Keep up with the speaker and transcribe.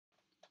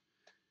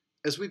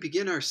As we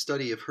begin our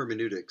study of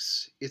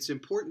hermeneutics, it's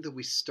important that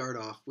we start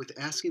off with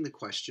asking the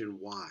question,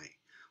 why?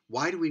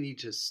 Why do we need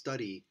to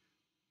study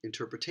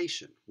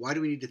interpretation? Why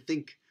do we need to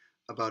think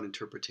about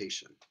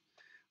interpretation?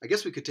 I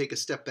guess we could take a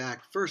step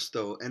back first,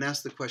 though, and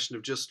ask the question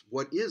of just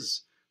what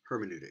is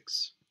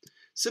hermeneutics?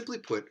 Simply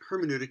put,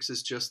 hermeneutics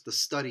is just the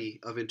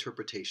study of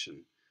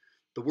interpretation.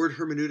 The word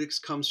hermeneutics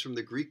comes from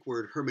the Greek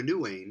word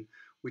hermeneuein,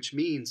 which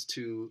means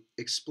to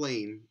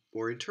explain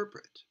or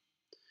interpret.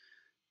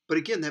 But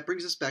again, that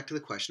brings us back to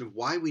the question of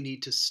why we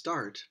need to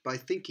start by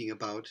thinking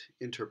about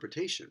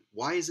interpretation.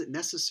 Why is it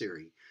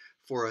necessary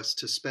for us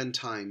to spend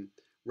time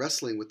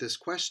wrestling with this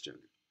question?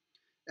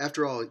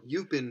 After all,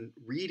 you've been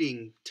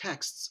reading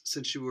texts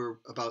since you were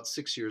about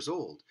 6 years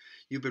old.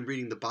 You've been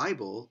reading the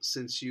Bible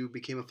since you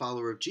became a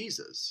follower of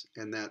Jesus,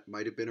 and that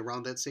might have been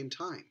around that same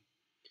time.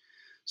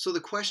 So the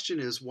question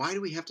is, why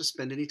do we have to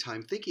spend any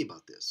time thinking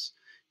about this?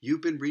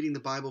 You've been reading the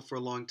Bible for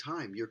a long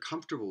time. You're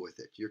comfortable with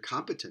it. You're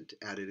competent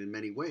at it in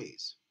many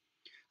ways.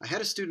 I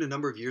had a student a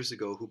number of years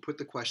ago who put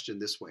the question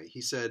this way.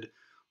 He said,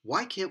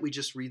 why can't we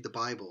just read the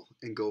Bible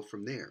and go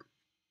from there?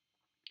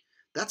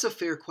 That's a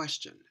fair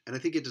question, and I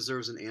think it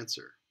deserves an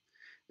answer.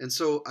 And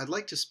so I'd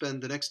like to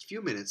spend the next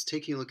few minutes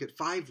taking a look at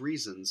 5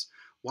 reasons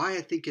why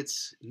I think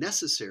it's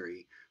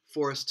necessary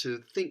for us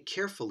to think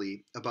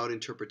carefully about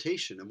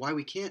interpretation and why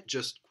we can't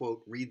just,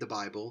 quote, read the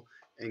Bible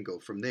and go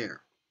from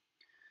there.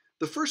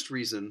 The first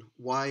reason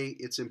why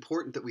it's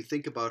important that we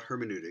think about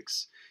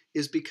hermeneutics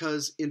is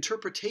because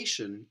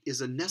interpretation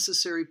is a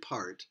necessary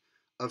part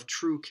of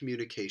true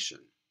communication.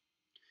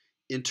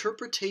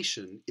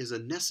 Interpretation is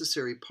a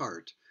necessary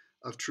part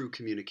of true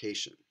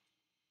communication.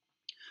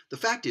 The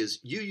fact is,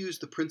 you use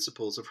the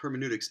principles of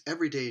hermeneutics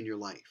every day in your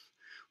life.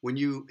 When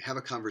you have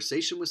a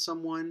conversation with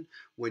someone,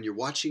 when you're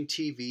watching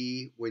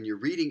TV, when you're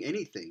reading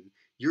anything,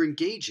 you're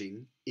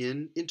engaging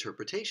in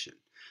interpretation.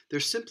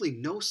 There's simply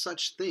no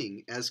such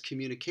thing as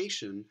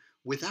communication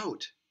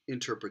without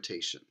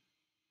interpretation.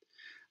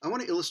 I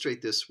want to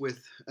illustrate this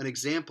with an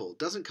example. It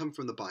doesn't come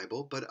from the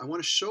Bible, but I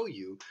want to show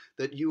you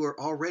that you are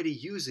already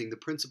using the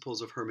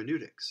principles of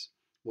hermeneutics.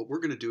 What we're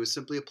going to do is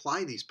simply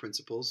apply these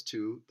principles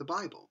to the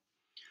Bible.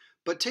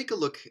 But take a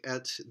look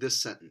at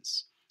this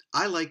sentence.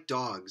 I like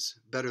dogs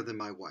better than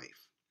my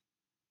wife.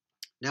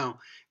 Now,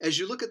 as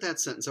you look at that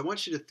sentence, I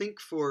want you to think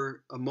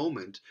for a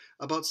moment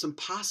about some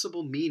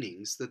possible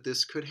meanings that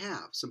this could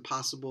have, some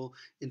possible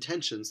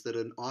intentions that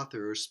an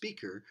author or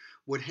speaker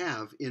would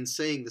have in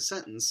saying the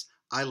sentence,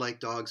 I like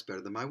dogs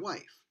better than my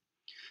wife.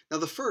 Now,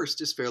 the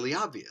first is fairly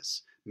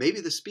obvious.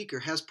 Maybe the speaker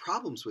has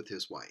problems with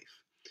his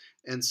wife,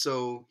 and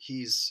so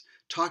he's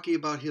talking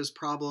about his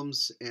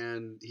problems,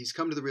 and he's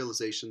come to the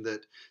realization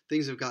that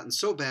things have gotten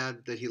so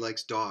bad that he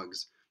likes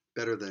dogs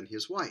better than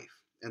his wife,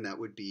 and that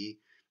would be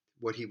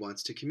what he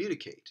wants to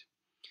communicate.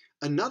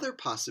 Another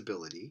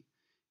possibility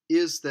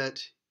is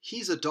that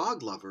he's a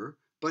dog lover,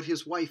 but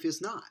his wife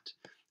is not.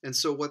 And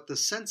so what the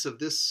sense of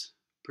this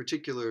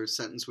particular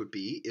sentence would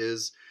be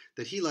is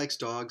that he likes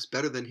dogs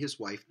better than his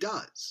wife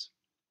does.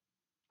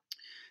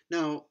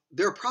 Now,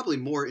 there are probably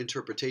more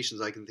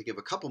interpretations. I can think of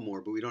a couple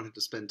more, but we don't have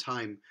to spend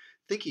time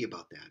thinking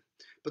about that.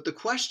 But the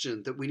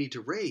question that we need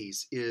to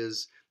raise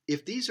is,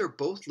 if these are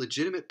both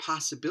legitimate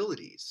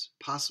possibilities,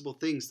 possible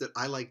things that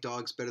I like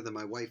dogs better than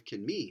my wife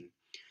can mean,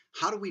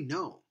 how do we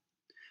know?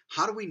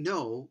 How do we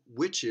know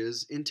which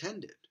is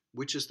intended,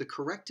 which is the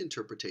correct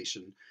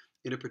interpretation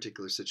in a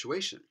particular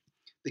situation?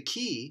 The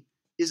key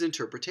is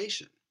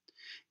interpretation.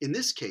 In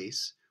this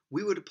case,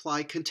 we would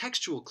apply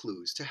contextual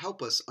clues to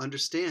help us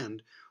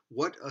understand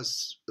what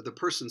the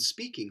person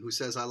speaking who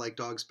says, I like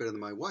dogs better than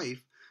my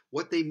wife,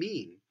 what they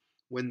mean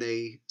when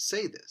they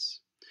say this.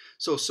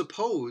 So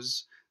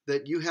suppose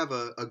that you have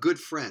a good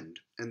friend,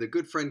 and the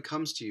good friend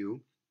comes to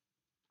you,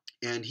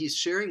 and he's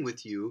sharing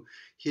with you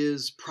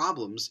his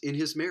problems in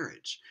his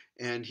marriage.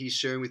 And he's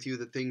sharing with you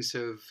that things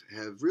have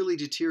really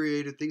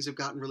deteriorated, things have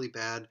gotten really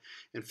bad,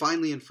 and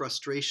finally in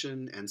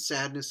frustration and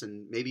sadness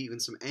and maybe even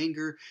some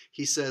anger,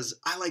 he says,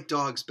 I like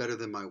dogs better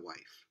than my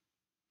wife.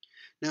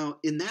 Now,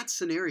 in that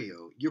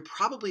scenario, you're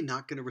probably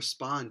not going to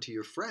respond to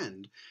your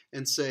friend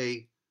and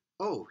say,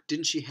 oh,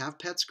 didn't she have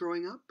pets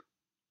growing up?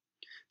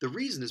 The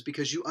reason is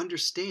because you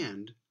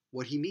understand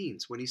what he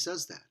means when he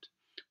says that.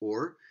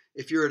 Or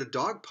if you're at a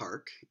dog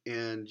park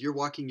and you're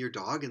walking your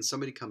dog and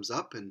somebody comes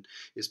up and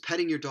is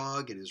petting your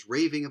dog and is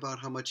raving about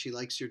how much he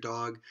likes your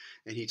dog,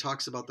 and he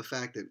talks about the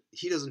fact that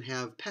he doesn't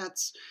have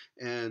pets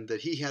and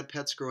that he had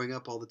pets growing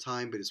up all the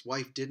time but his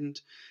wife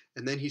didn't,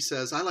 and then he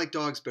says, I like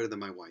dogs better than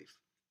my wife.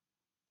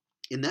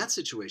 In that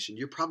situation,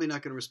 you're probably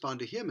not going to respond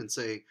to him and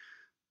say,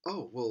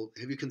 oh, well,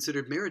 have you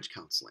considered marriage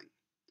counseling?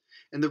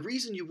 And the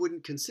reason you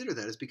wouldn't consider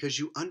that is because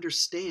you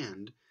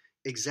understand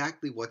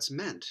exactly what's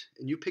meant,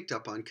 and you picked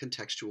up on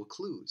contextual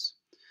clues.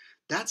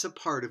 That's a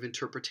part of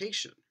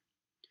interpretation.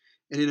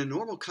 And in a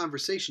normal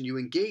conversation, you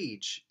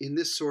engage in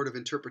this sort of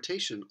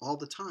interpretation all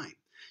the time.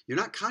 You're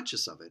not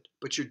conscious of it,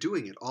 but you're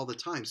doing it all the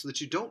time so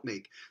that you don't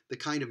make the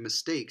kind of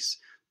mistakes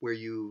where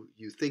you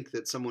think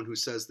that someone who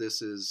says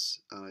this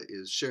is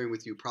sharing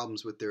with you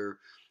problems with their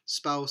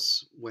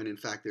spouse when in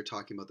fact they're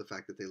talking about the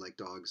fact that they like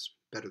dogs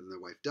better than their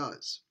wife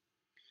does.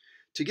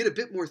 To get a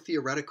bit more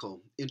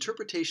theoretical,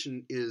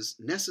 interpretation is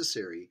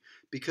necessary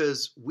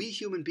because we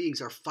human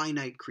beings are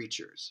finite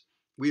creatures.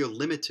 We are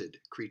limited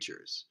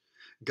creatures.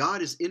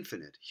 God is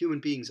infinite. Human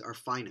beings are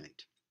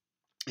finite.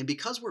 And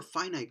because we're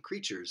finite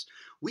creatures,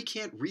 we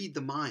can't read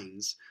the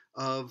minds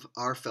of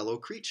our fellow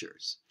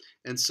creatures.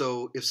 And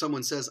so if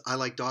someone says, I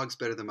like dogs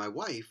better than my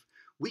wife,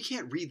 we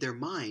can't read their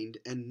mind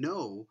and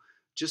know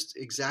just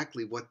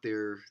exactly what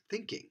they're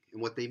thinking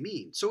and what they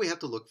mean. So we have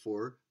to look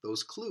for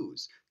those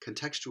clues,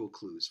 contextual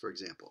clues, for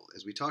example,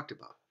 as we talked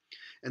about.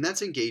 And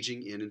that's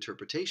engaging in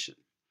interpretation.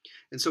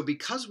 And so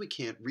because we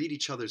can't read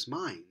each other's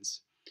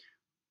minds,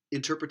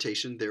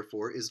 interpretation,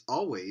 therefore, is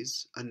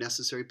always a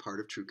necessary part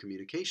of true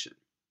communication.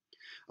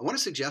 I want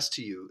to suggest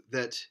to you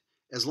that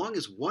as long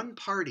as one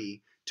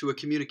party to a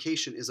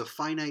communication is a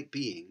finite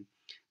being,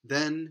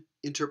 then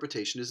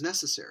interpretation is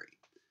necessary.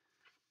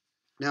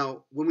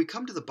 Now, when we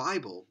come to the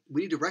Bible,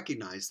 we need to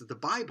recognize that the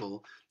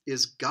Bible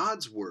is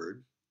God's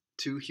word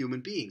to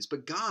human beings,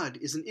 but God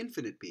is an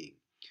infinite being.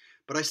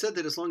 But I said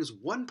that as long as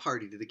one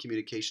party to the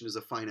communication is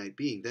a finite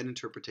being, then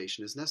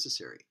interpretation is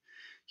necessary.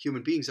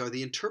 Human beings are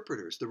the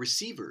interpreters, the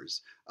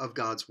receivers of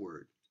God's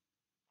word.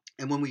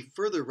 And when we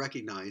further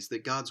recognize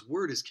that God's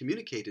word is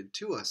communicated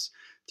to us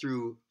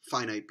through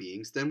finite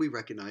beings, then we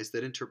recognize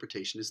that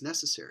interpretation is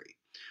necessary.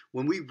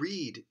 When we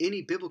read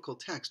any biblical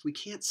text, we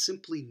can't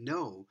simply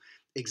know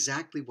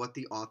exactly what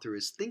the author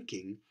is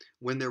thinking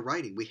when they're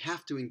writing. We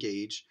have to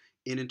engage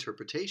in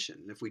interpretation.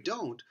 And if we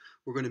don't,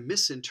 we're going to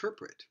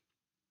misinterpret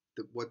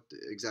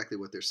exactly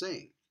what they're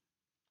saying.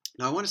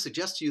 Now, I want to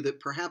suggest to you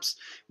that perhaps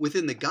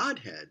within the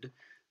Godhead,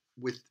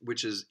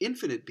 which is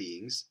infinite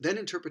beings, then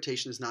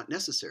interpretation is not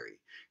necessary.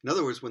 In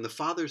other words, when the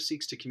Father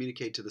seeks to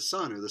communicate to the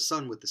Son, or the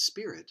Son with the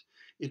Spirit,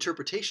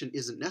 interpretation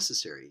isn't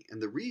necessary.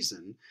 And the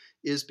reason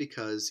is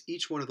because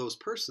each one of those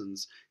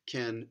persons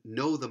can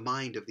know the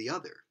mind of the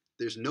other.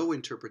 There's no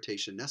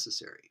interpretation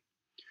necessary.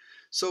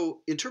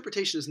 So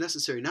interpretation is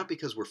necessary not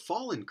because we're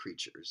fallen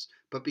creatures,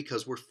 but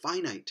because we're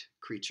finite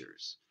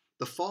creatures.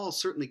 The fall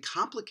certainly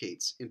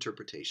complicates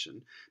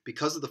interpretation.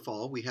 Because of the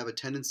fall, we have a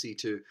tendency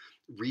to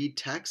read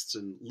texts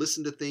and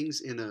listen to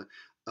things in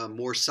a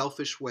more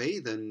selfish way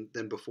than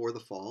before the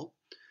fall.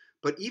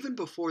 But even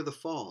before the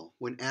fall,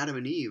 when Adam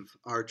and Eve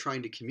are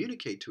trying to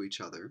communicate to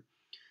each other,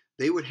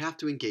 they would have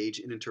to engage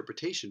in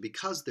interpretation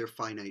because they're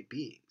finite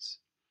beings.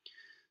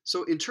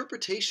 So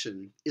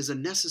interpretation is a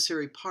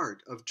necessary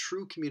part of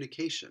true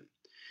communication.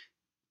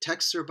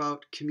 Texts are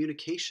about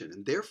communication,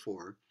 and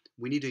therefore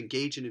we need to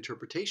engage in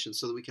interpretation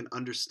so that we can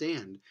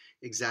understand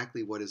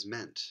exactly what is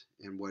meant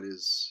and what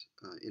is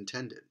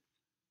intended.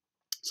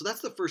 So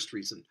that's the first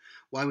reason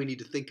why we need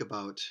to think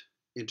about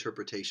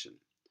interpretation.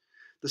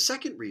 The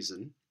second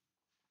reason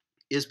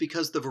is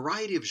because the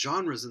variety of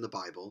genres in the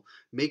Bible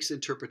makes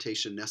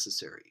interpretation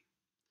necessary.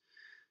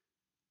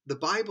 The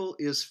Bible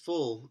is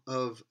full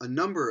of a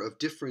number of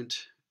different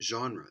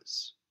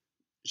genres.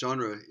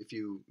 Genre, if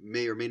you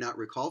may or may not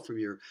recall from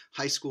your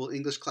high school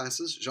English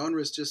classes,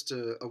 genre is just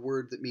a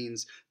word that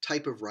means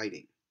type of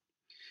writing.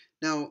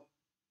 Now,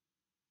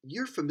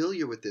 you're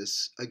familiar with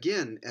this,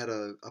 again, at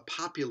a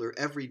popular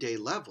everyday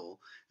level,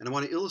 and I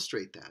want to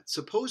illustrate that.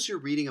 Suppose you're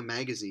reading a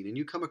magazine and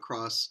you come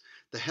across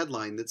the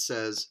headline that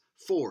says,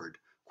 Ford,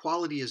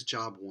 quality is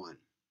job one.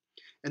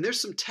 And there's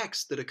some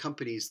text that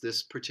accompanies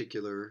this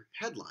particular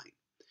headline.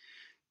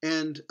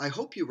 And I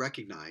hope you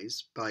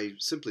recognize, by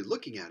simply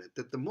looking at it,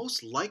 that the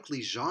most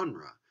likely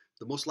genre,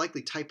 the most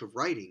likely type of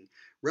writing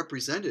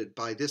represented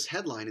by this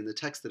headline in the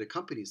text that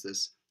accompanies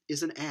this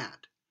is an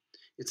ad.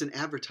 It's an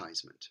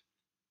advertisement.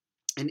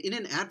 And in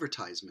an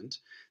advertisement,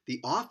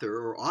 the author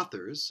or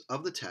authors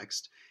of the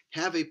text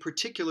have a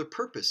particular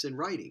purpose in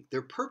writing.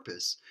 Their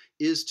purpose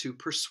is to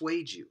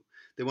persuade you.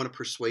 They want to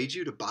persuade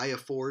you to buy a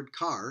Ford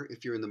car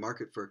if you're in the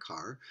market for a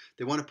car.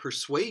 They want to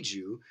persuade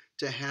you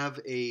to have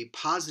a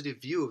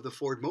positive view of the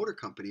Ford Motor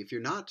Company if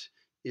you're not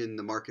in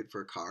the market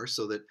for a car,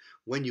 so that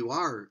when you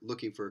are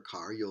looking for a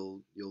car,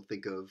 you'll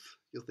think of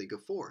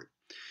Ford.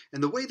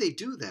 And the way they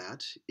do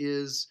that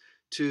is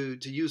to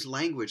use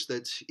language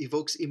that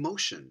evokes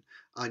emotion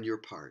on your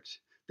part.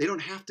 They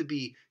don't have to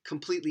be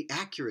completely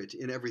accurate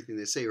in everything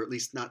they say, or at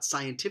least not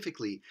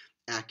scientifically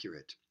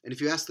accurate. And if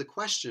you ask the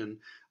question,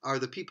 are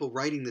the people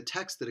writing the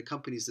text that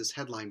accompanies this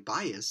headline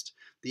biased?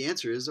 The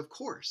answer is, of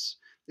course.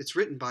 It's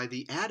written by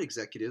the ad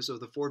executives of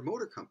the Ford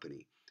Motor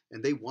Company,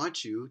 and they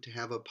want you to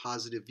have a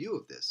positive view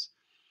of this.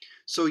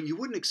 So you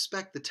wouldn't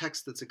expect the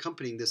text that's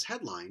accompanying this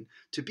headline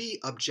to be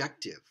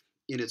objective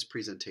in its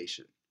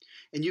presentation.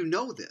 And you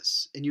know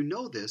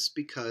this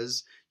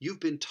because you've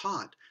been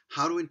taught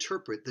how to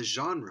interpret the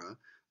genre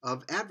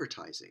of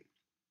advertising.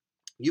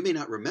 You may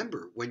not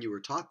remember when you were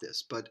taught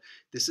this, but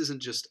this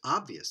isn't just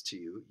obvious to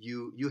you.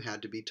 You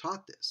had to be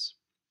taught this.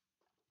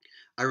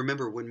 I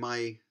remember when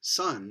my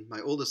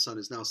oldest son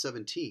is now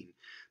 17,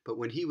 but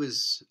when he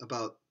was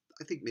about,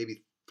 I think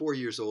maybe 4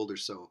 years old or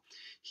so,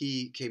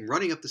 he came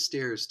running up the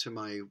stairs to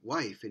my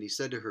wife and he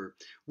said to her,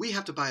 "We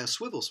have to buy a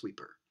swivel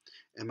sweeper."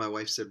 And my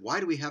wife said, "Why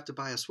do we have to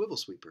buy a swivel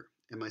sweeper?"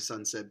 And my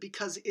son said,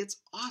 "Because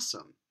it's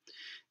awesome."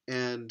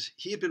 And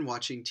he had been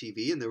watching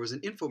TV, and there was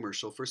an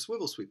infomercial for a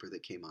swivel sweeper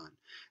that came on.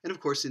 And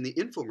of course, in the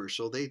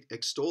infomercial, they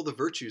extol the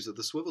virtues of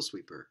the swivel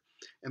sweeper.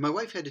 And my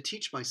wife had to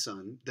teach my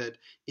son that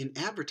in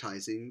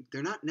advertising,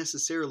 they're not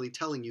necessarily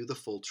telling you the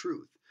full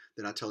truth.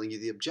 They're not telling you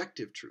the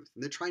objective truth.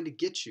 And they're trying to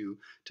get you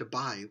to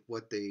buy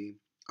what they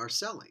are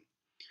selling.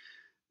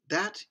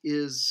 That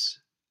is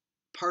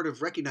part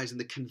of recognizing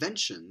the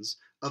conventions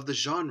of the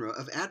genre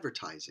of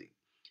advertising.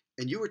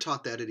 And you were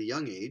taught that at a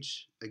young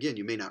age. Again,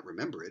 you may not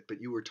remember it,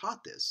 but you were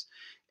taught this.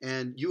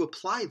 And you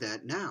apply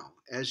that now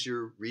as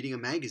you're reading a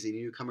magazine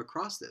and you come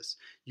across this.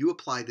 You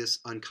apply this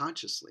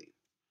unconsciously.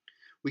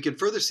 We can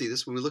further see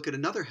this when we look at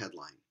another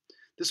headline.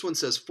 This one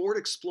says, Ford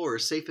Explorer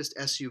safest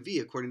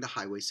SUV according to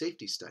Highway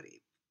Safety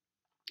Study.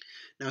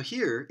 Now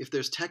here, if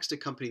there's text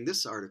accompanying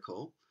this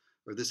article,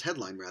 or this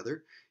headline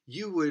rather,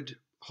 you would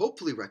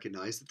hopefully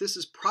recognize that this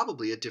is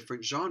probably a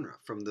different genre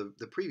from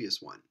the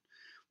previous one.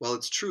 While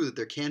it's true that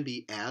there can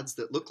be ads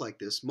that look like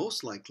this,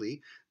 most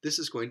likely this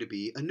is going to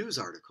be a news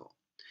article.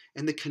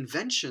 And the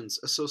conventions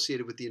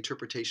associated with the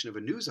interpretation of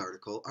a news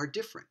article are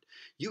different.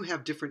 You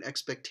have different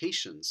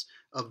expectations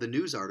of the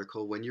news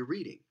article when you're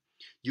reading.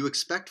 You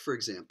expect, for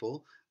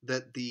example,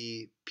 that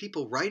the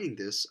people writing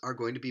this are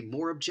going to be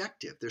more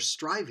objective. They're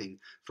striving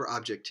for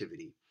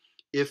objectivity.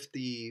 If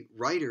the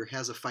writer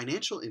has a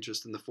financial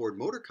interest in the Ford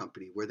Motor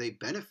Company where they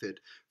benefit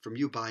from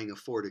you buying a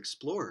Ford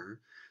Explorer,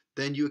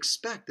 then you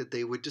expect that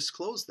they would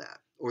disclose that,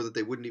 or that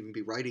they wouldn't even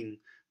be writing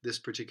this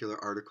particular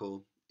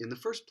article in the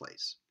first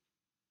place.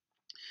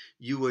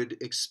 You would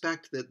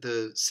expect that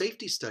the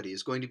safety study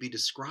is going to be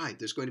described.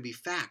 There's going to be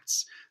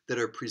facts that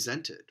are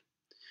presented.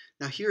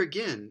 Now here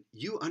again,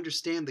 you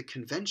understand the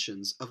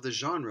conventions of the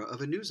genre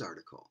of a news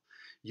article.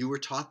 You were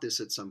taught this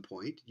at some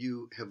point.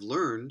 You have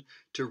learned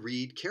to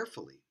read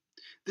carefully.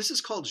 This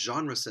is called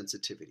genre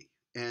sensitivity,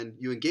 and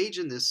you engage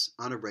in this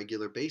on a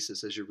regular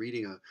basis as you're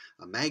reading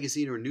a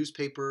magazine or a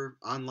newspaper,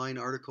 online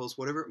articles,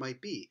 whatever it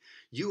might be.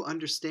 You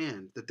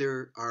understand that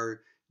there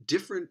are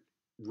different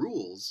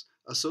rules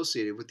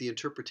associated with the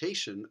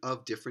interpretation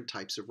of different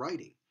types of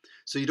writing.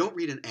 So you don't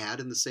read an ad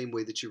in the same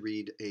way that you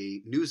read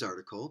a news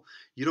article.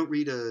 You don't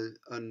read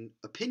an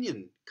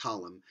opinion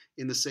column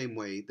in the same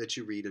way that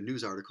you read a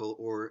news article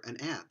or an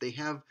ad. They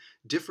have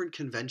different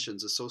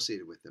conventions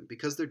associated with them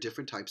because they're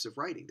different types of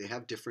writing. They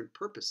have different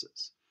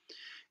purposes.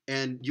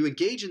 And you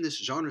engage in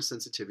this genre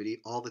sensitivity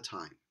all the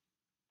time.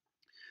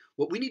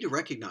 What we need to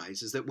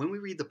recognize is that when we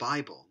read the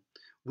Bible,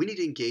 we need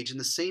to engage in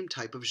the same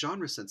type of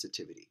genre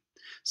sensitivity.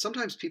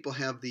 Sometimes people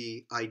have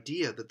the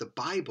idea that the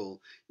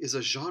Bible is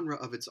a genre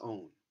of its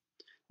own.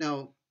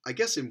 Now, I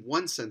guess in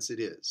one sense it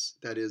is.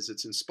 That is,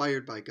 it's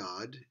inspired by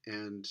God,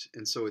 and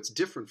so it's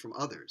different from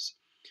others.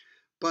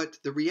 But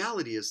the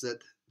reality is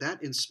that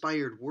that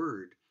inspired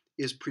word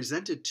is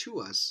presented to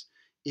us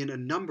in a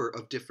number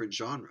of different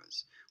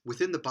genres.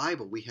 Within the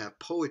Bible, we have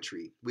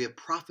poetry, we have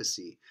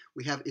prophecy,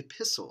 we have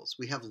epistles,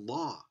 we have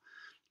law,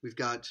 we've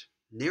got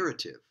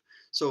narrative.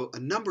 So a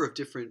number of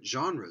different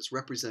genres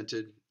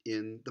represented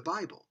in the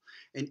Bible.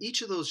 And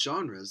each of those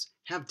genres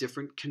have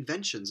different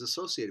conventions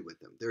associated with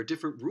them. There are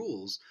different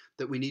rules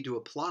that we need to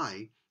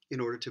apply in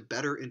order to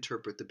better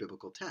interpret the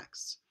biblical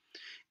texts.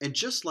 And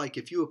just like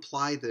if you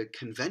apply the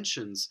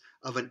conventions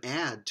of an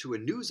ad to a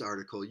news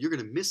article, you're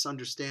going to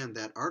misunderstand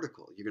that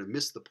article. You're going to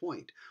miss the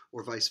point,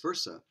 or vice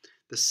versa.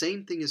 The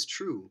same thing is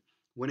true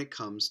when it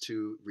comes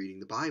to reading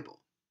the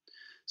Bible.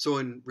 So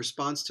in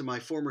response to my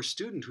former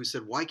student who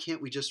said, why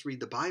can't we just read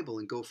the Bible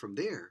and go from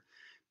there?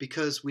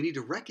 Because we need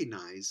to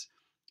recognize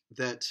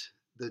that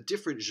the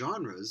different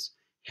genres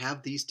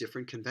have these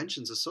different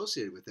conventions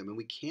associated with them, and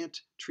we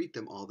can't treat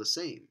them all the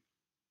same.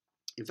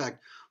 In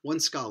fact, one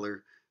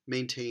scholar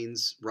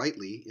maintains,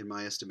 rightly in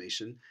my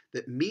estimation,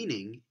 that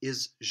meaning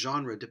is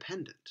genre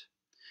dependent.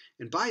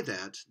 And by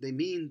that, they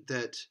mean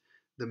that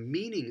the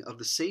meaning of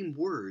the same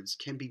words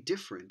can be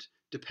different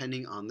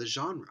depending on the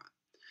genre.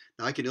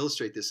 Now, I can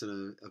illustrate this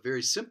in a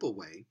very simple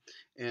way,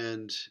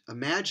 and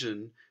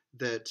imagine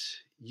that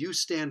you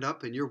stand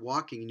up and you're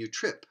walking and you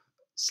trip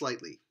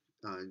slightly.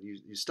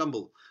 You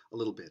stumble a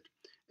little bit.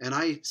 And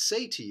I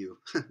say to you,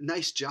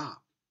 nice job.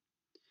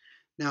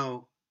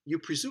 Now, you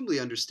presumably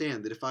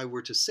understand that if I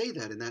were to say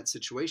that in that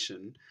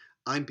situation,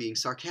 I'm being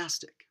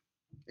sarcastic.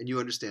 And you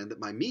understand that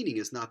my meaning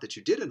is not that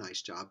you did a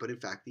nice job, but in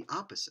fact the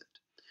opposite.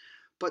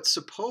 But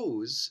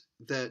suppose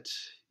that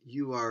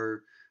you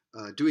are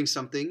doing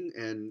something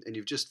and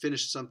you've just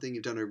finished something,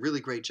 you've done a really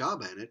great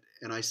job at it,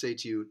 and I say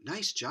to you,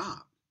 nice job.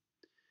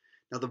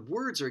 Now the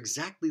words are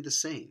exactly the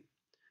same,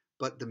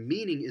 but the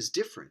meaning is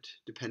different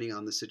depending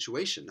on the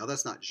situation. Now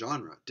that's not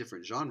genre,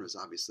 different genres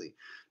obviously,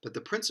 but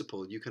the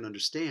principle you can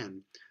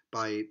understand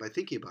by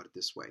thinking about it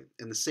this way.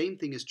 And the same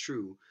thing is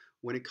true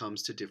when it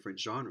comes to different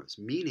genres.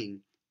 Meaning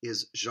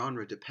is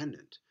genre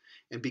dependent.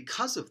 And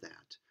because of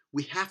that,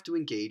 we have to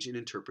engage in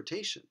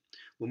interpretation.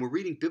 When we're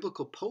reading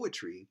biblical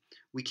poetry,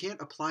 we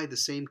can't apply the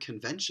same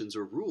conventions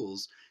or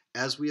rules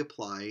as we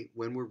apply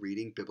when we're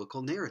reading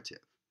biblical narrative.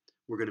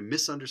 We're going to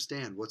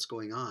misunderstand what's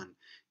going on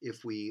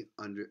if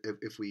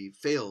we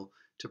fail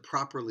to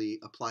properly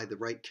apply the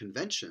right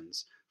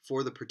conventions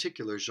for the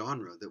particular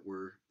genre that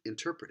we're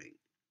interpreting.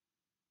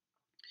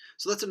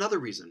 So that's another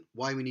reason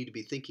why we need to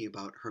be thinking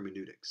about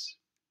hermeneutics.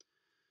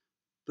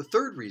 The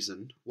third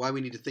reason why we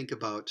need to think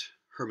about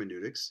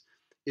hermeneutics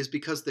is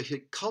because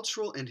the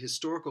cultural and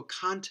historical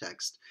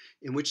context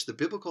in which the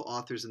biblical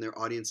authors and their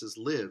audiences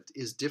lived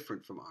is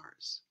different from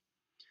ours.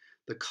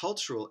 The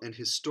cultural and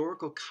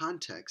historical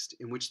context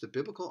in which the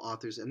biblical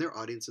authors and their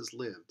audiences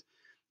lived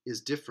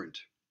is different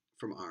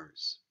from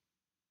ours.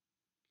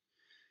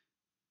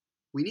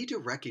 We need to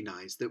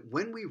recognize that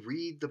when we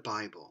read the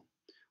Bible,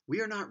 we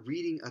are not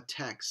reading a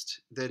text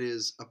that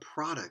is a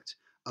product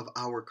of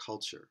our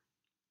culture.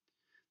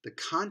 The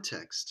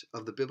context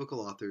of the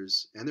biblical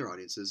authors and their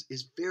audiences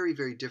is very,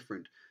 very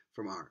different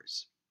from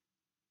ours.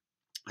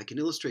 I can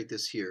illustrate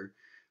this here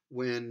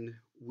when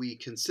we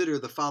consider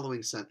the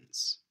following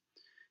sentence.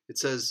 It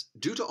says,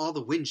 "Due to all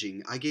the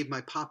whinging, I gave my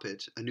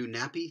poppet a new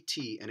nappy,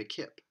 tea, and a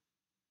kip."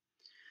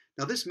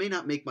 Now, this may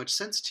not make much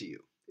sense to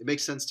you. It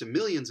makes sense to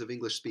millions of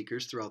English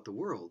speakers throughout the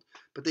world,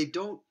 but they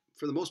don't,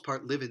 for the most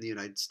part, live in the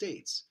United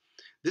States.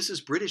 This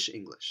is British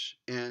English,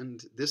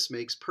 and this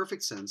makes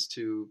perfect sense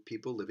to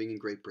people living in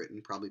Great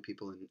Britain, probably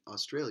people in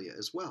Australia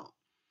as well.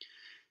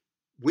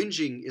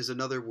 Whinging is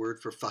another word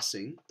for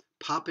fussing.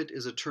 Poppet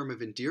is a term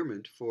of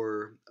endearment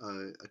for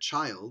a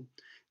child.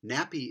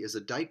 Nappy is a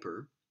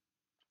diaper.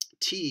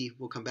 Tea,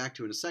 we'll come back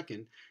to in a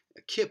second.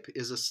 A kip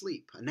is a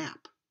sleep, a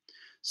nap.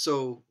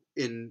 So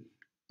in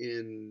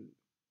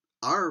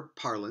our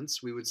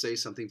parlance, we would say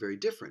something very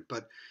different,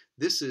 but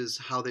this is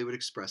how they would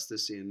express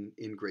this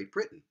in Great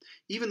Britain.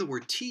 Even the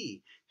word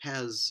tea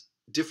has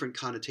different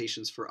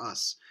connotations for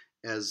us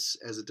as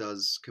it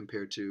does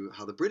compared to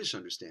how the British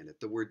understand it.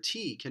 The word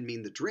tea can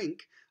mean the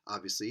drink,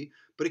 obviously,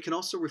 but it can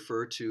also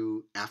refer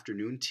to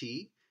afternoon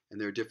tea,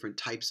 and there are different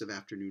types of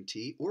afternoon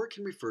tea, or it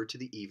can refer to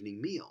the evening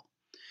meal.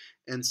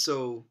 And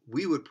so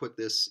we would put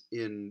this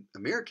in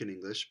American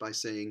English by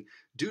saying,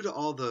 due to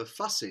all the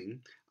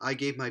fussing, I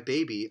gave my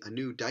baby a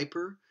new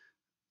diaper,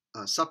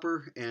 a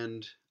supper,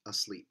 and a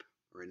sleep,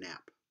 or a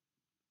nap.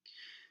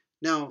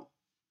 Now,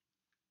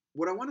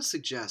 what I want to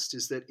suggest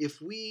is that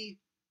if we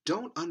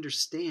don't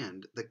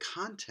understand the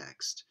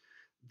context,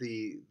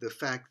 the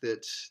fact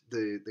that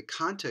the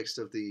context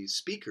of the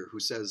speaker who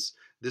says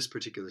this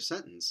particular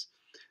sentence,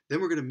 then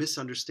we're going to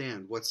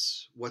misunderstand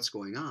what's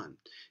going on.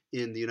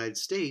 In the United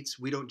States,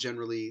 we don't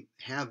generally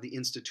have the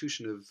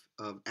institution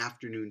of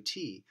afternoon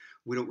tea.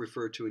 We don't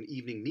refer to an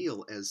evening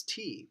meal as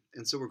tea.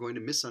 And so we're going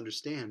to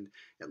misunderstand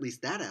at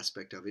least that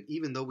aspect of it,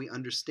 even though we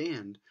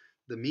understand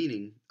the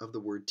meaning of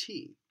the word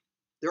tea.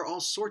 There are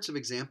all sorts of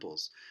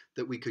examples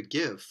that we could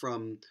give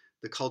from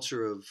the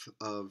culture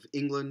of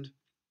England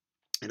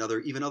and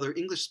even other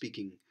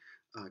English-speaking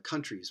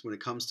countries when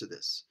it comes to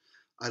this.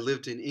 I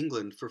lived in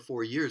England for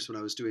 4 years when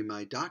I was doing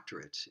my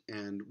doctorate,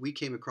 and we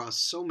came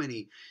across so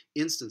many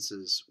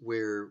instances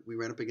where we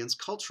ran up against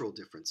cultural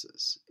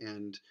differences,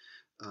 and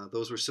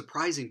those were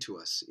surprising to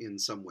us in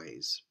some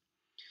ways.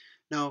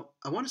 Now,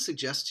 I want to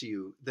suggest to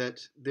you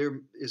that there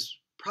is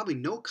probably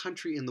no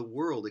country in the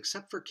world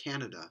except for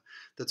Canada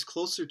that's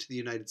closer to the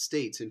United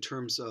States in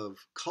terms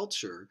of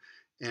culture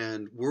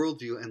and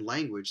worldview and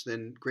language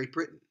than Great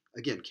Britain.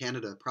 Again,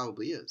 Canada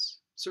probably is,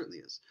 certainly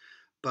is.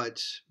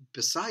 But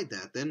beside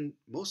that, then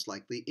most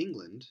likely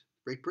England,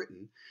 Great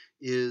Britain,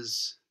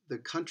 is the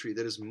country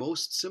that is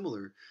most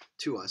similar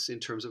to us in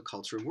terms of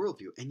culture and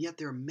worldview. And yet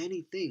there are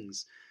many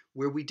things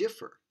where we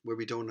differ, where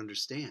we don't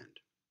understand.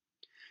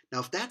 Now,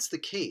 if that's the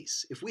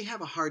case, if we have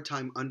a hard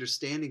time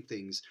understanding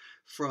things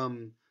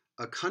from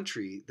a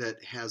country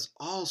that has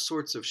all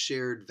sorts of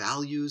shared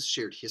values,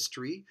 shared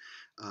history,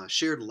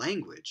 shared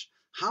language,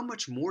 how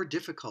much more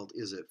difficult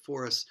is it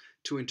for us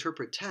to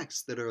interpret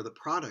texts that are the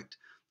product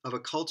of a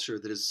culture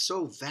that is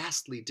so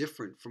vastly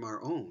different from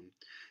our own?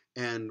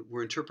 And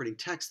we're interpreting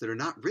texts that are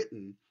not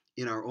written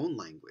in our own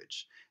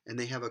language, and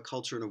they have a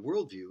culture and a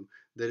worldview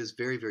that is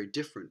very, very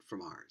different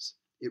from ours.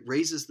 It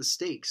raises the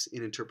stakes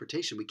in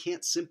interpretation. We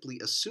can't simply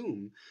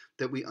assume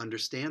that we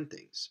understand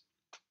things.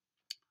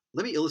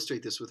 Let me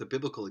illustrate this with a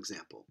biblical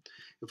example.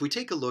 If we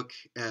take a look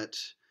at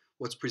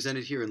what's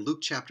presented here in Luke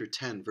chapter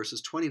 10,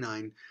 verses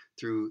 29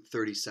 through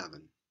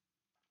 37.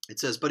 It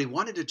says, "But he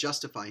wanted to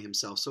justify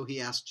himself, so he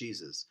asked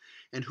Jesus,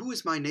 'And who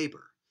is my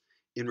neighbor?'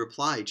 In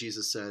reply,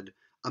 Jesus said,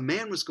 'A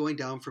man was going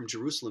down from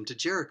Jerusalem to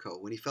Jericho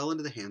when he fell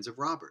into the hands of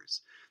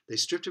robbers. They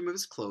stripped him of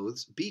his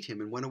clothes, beat him,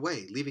 and went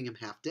away, leaving him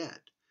half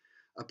dead.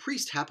 A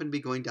priest happened to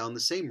be going down the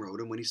same road,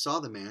 and when he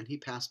saw the man, he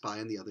passed by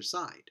on the other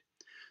side.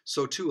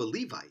 So too a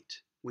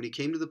Levite, when he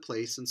came to the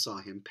place and saw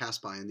him,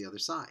 passed by on the other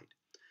side.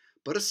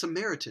 But a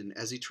Samaritan,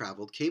 as he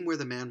traveled, came where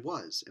the man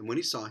was, and when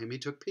he saw him, he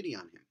took pity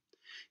on him.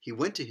 He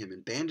went to him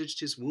and bandaged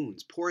his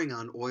wounds, pouring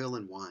on oil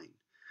and wine.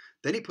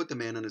 Then he put the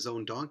man on his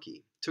own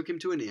donkey, took him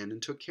to an inn,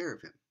 and took care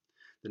of him.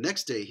 The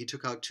next day he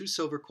took out 2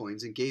 silver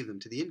coins and gave them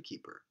to the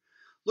innkeeper.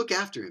 'Look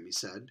after him,' he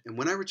said, 'and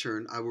when I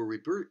return, I will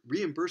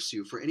reimburse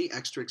you for any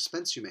extra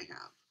expense you may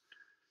have.'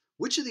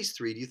 Which of these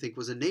three do you think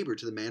was a neighbor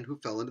to the man who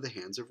fell into the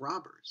hands of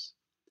robbers?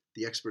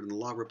 The expert in the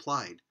law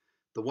replied,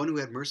 the one who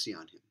had mercy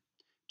on him.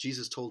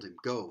 Jesus told him,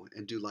 go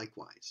and do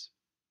likewise.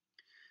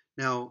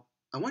 Now,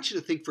 I want you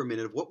to think for a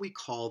minute of what we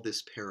call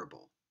this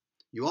parable.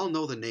 You all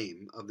know the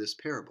name of this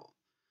parable.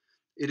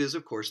 It is,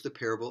 of course, the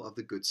parable of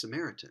the Good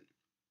Samaritan.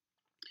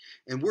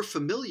 And we're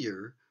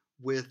familiar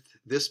with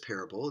this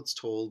parable. It's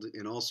told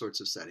in all sorts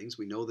of settings.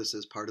 We know this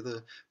as part of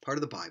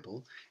the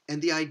Bible.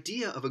 And the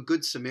idea of a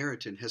Good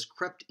Samaritan has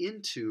crept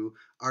into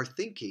our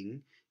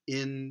thinking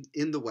in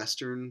the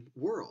Western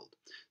world.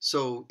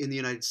 So in the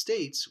United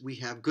States, we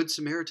have Good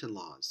Samaritan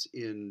laws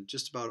in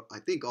just about, I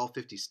think, all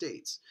 50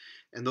 states.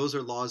 And those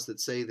are laws that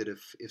say that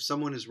if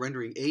someone is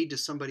rendering aid to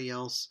somebody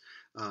else,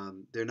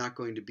 they're not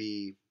going to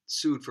be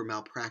sued for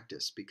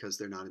malpractice because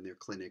they're not in their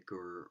clinic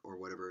or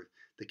whatever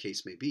the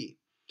case may be.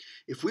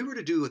 If we were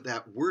to do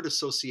that word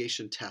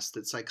association test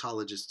that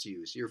psychologists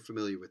use, you're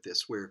familiar with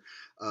this, where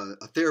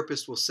a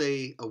therapist will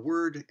say a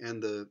word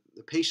and the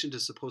patient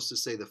is supposed to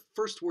say the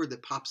first word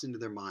that pops into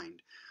their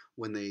mind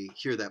when they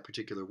hear that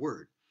particular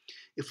word.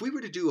 If we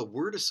were to do a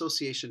word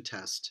association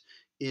test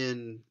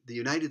in the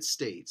United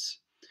States,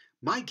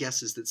 my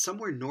guess is that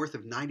somewhere north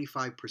of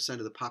 95%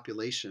 of the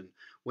population,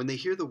 when they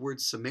hear the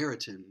word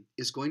Samaritan,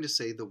 is going to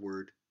say the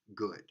word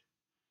good.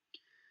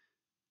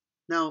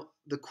 Now,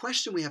 the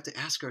question we have to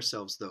ask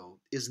ourselves, though,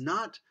 is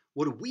not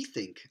what do we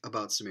think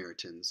about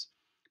Samaritans,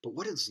 but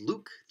what does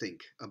Luke think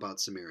about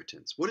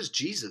Samaritans? What does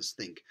Jesus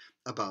think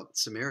about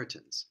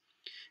Samaritans?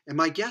 And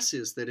my guess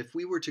is that if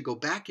we were to go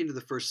back into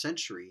the first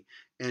century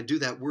and do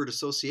that word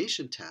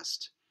association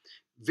test,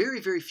 very,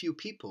 very few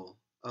people,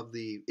 of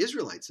the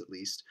Israelites at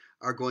least,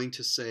 are going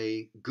to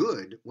say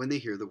good when they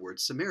hear the word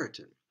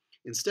Samaritan.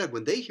 Instead,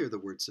 when they hear the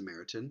word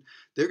Samaritan,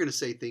 they're going to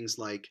say things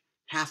like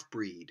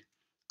half-breed,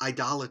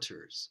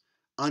 idolaters,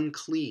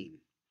 unclean,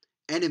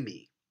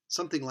 enemy,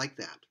 something like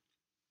that.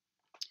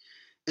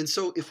 And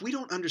so if we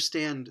don't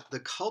understand the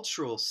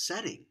cultural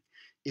setting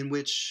in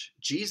which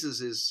Jesus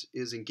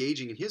is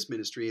engaging in his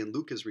ministry and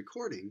Luke is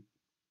recording,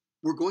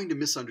 we're going to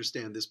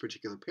misunderstand this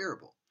particular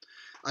parable.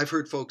 I've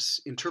heard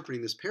folks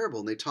interpreting this parable,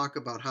 and they talk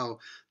about how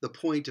the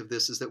point of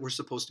this is that we're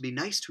supposed to be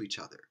nice to each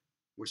other.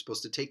 We're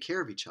supposed to take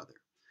care of each other.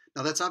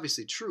 Now, that's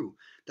obviously true.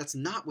 That's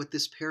not what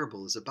this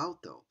parable is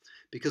about, though,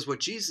 because what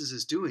Jesus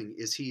is doing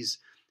is he's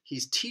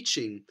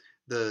teaching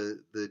the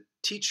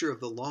teacher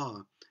of the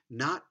law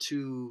not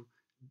to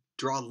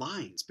draw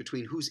lines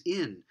between who's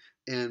in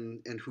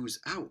and who's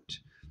out.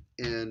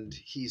 And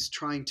he's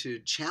trying to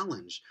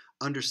challenge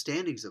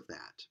understandings of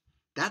that.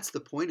 That's the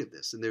point of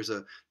this. And there's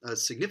a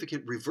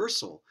significant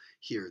reversal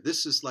here.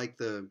 This is like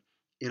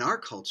in our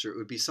culture, it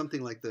would be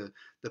something like the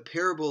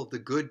parable of the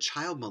good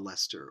child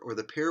molester or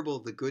the parable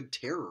of the good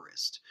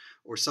terrorist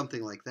or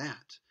something like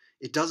that.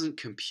 It doesn't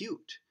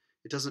compute.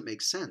 It doesn't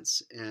make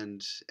sense.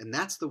 And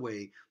that's the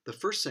way the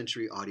first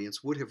century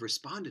audience would have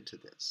responded to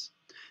this.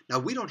 Now,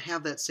 we don't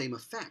have that same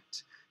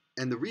effect.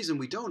 And the reason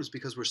we don't is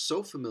because we're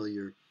so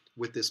familiar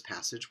with this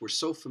passage. We're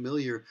so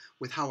familiar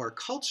with how our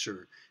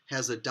culture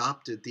has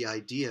adopted the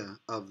idea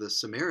of the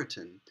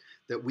Samaritan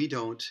that we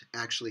don't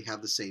actually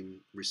have the same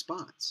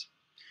response.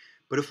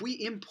 But if we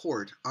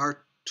import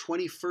our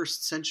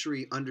 21st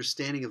century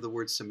understanding of the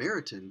word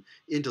Samaritan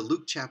into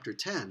Luke chapter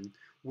 10,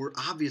 we're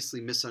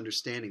obviously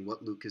misunderstanding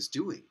what Luke is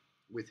doing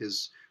with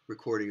his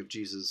recording of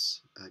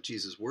Jesus'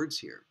 words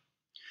here.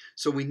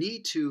 So we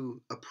need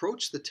to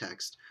approach the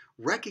text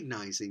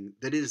recognizing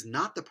that it is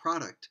not the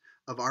product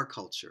of our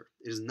culture.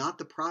 It is not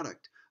the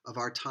product of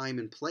our time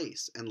and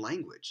place and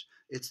language.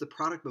 It's the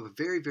product of a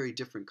very, very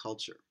different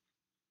culture.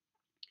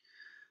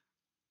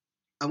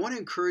 I want to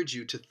encourage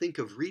you to think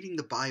of reading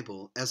the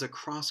Bible as a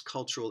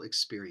cross-cultural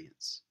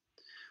experience.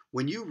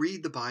 When you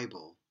read the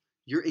Bible,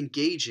 you're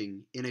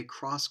engaging in a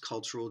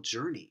cross-cultural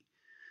journey.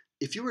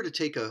 If you were to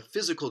take a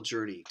physical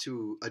journey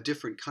to a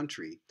different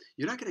country,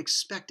 you're not going to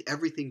expect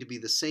everything to be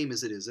the same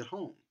as it is at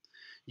home.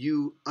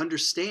 You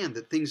understand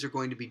that things are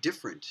going to be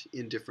different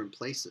in different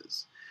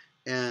places.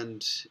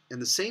 And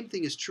the same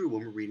thing is true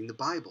when we're reading the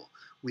Bible.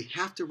 We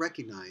have to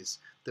recognize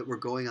that we're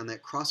going on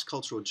that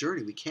cross-cultural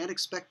journey. We can't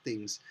expect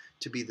things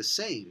to be the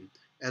same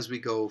as we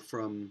go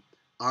from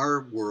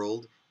our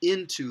world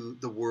into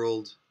the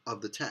world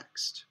of the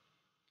text.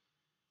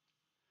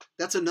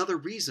 That's another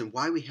reason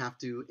why we have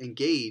to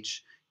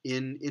engage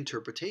in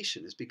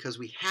interpretation, is because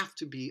we have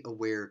to be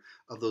aware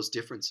of those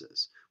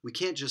differences. We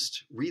can't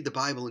just read the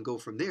Bible and go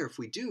from there. If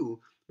we do,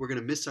 we're going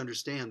to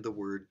misunderstand the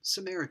word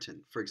Samaritan,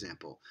 for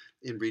example,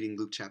 in reading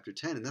Luke chapter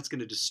 10, and that's going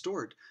to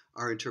distort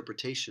our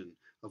interpretation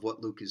of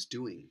what Luke is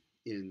doing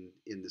in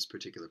this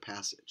particular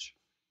passage.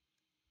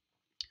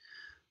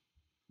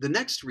 The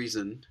next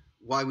reason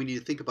why we need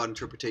to think about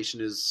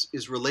interpretation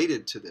is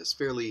related to this,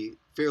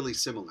 fairly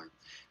similar.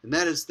 And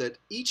that is that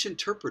each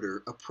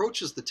interpreter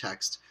approaches the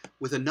text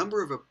with a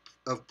number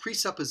of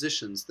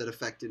presuppositions that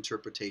affect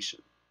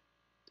interpretation.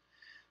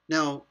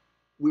 Now,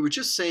 we were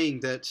just saying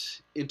that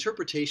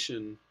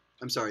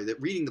that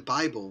reading the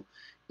Bible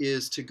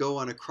is to go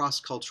on a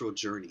cross-cultural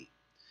journey.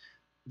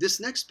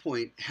 This next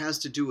point has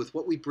to do with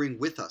what we bring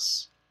with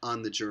us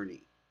on the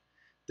journey.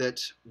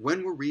 that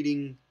when we're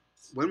reading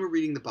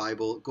the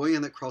Bible, going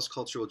on that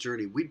cross-cultural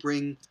journey, we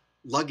bring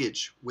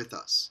luggage with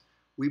us.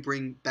 We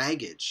bring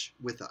baggage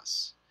with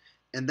us.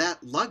 And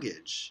that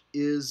luggage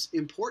is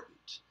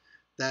important.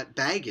 That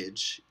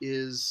baggage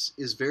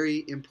is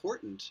very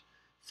important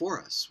for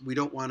us. We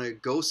don't want to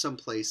go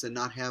someplace and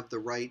not have the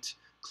right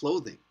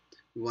clothing.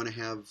 We want to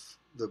have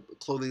the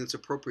clothing that's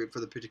appropriate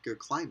for the particular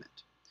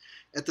climate.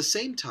 At the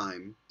same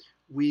time,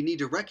 we need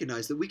to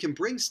recognize that we can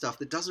bring stuff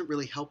that doesn't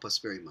really help us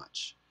very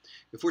much.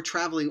 If we're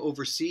traveling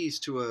overseas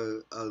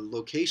to a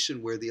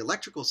location where the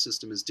electrical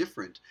system is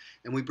different,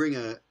 and we bring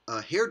a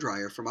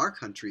hairdryer from our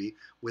country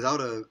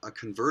without a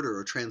converter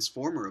or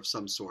transformer of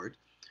some sort,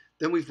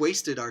 then we've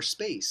wasted our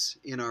space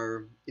in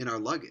our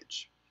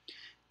luggage.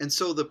 And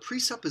so the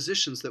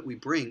presuppositions that we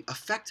bring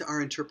affect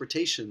our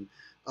interpretation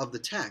of the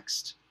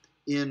text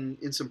in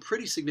some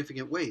pretty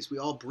significant ways. We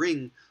all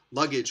bring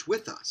luggage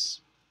with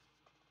us.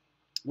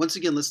 Once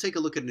again, let's take a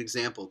look at an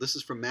example. This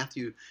is from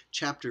Matthew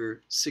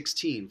chapter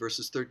 16,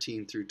 verses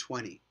 13 through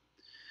 20.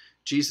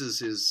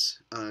 Jesus is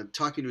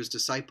talking to his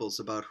disciples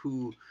about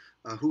who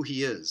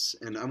he is,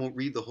 and I won't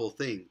read the whole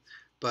thing,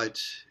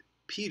 but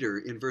Peter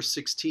in verse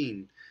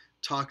 16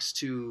 talks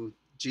to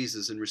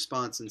Jesus in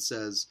response and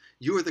says,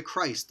 "You are the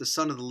Christ, the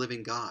Son of the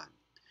living God."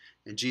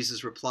 And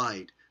Jesus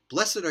replied,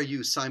 "Blessed are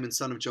you, Simon,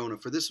 son of Jonah,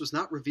 for this was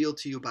not revealed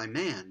to you by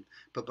man,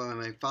 but by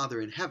my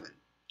Father in heaven.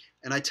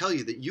 And I tell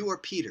you that you are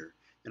Peter,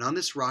 and on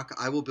this rock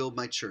I will build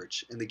my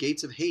church, and the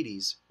gates of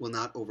Hades will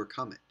not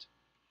overcome it."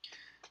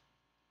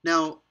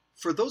 Now,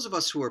 for those of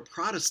us who are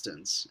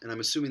Protestants, and I'm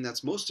assuming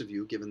that's most of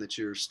you, given that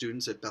you're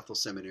students at Bethel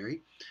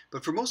Seminary,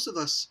 but for most of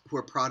us who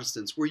are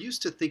Protestants, we're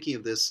used to thinking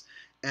of this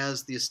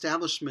as the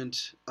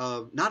establishment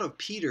of, not of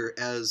Peter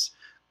as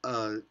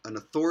an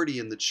authority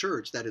in the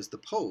church, that is the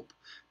Pope,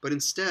 but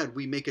instead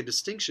we make a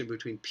distinction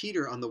between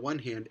Peter on the one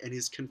hand and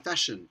his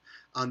confession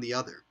on the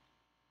other.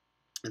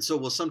 And so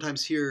we'll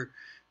sometimes hear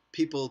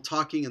people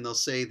talking, and they'll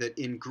say that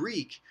in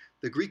Greek,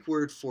 the Greek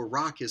word for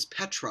rock is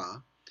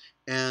Petra,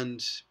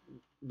 and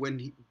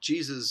when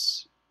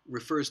Jesus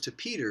refers to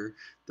Peter,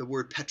 the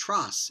word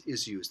Petros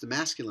is used, the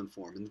masculine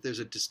form, and there's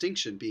a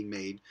distinction being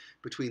made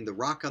between the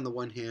rock on the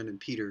one hand and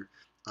Peter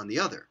on the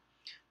other.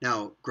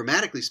 Now,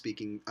 grammatically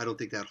speaking, I don't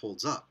think that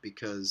holds up,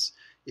 because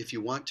if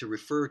you want to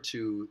refer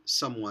to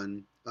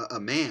someone, a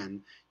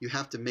man, you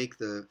have to make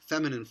the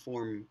feminine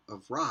form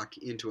of rock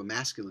into a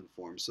masculine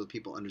form so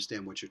people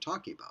understand what you're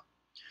talking about.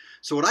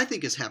 So what I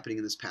think is happening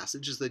in this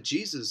passage is that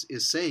Jesus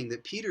is saying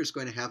that Peter is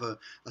going to have a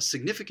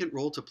significant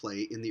role to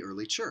play in the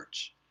early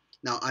church.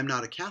 Now, I'm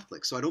not a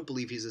Catholic, so I don't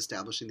believe he's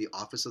establishing the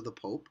office of the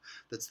Pope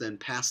that's then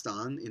passed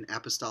on in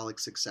apostolic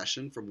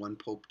succession from one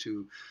Pope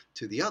to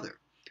the other.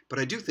 But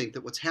I do think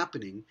that what's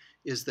happening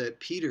is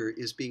that Peter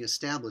is being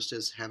established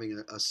as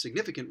having a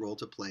significant role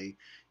to play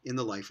in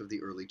the life of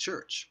the early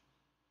church.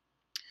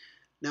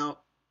 Now,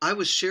 I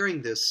was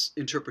sharing this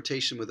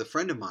interpretation with a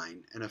friend of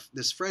mine, and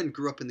this friend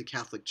grew up in the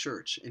Catholic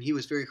Church, and he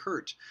was very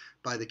hurt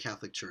by the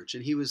Catholic Church,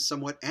 and he was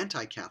somewhat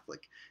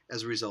anti-Catholic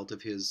as a result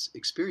of his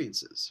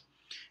experiences.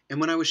 And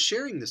when I was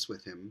sharing this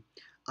with him,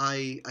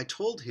 I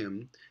told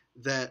him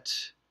that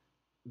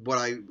what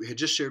I had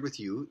just shared with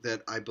you,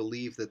 that I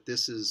believe that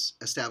this is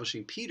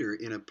establishing Peter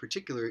in a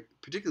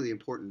particularly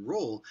important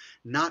role,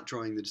 not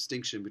drawing the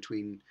distinction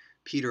between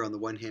Peter on the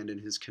one hand and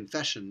his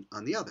confession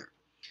on the other.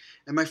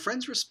 And my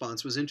friend's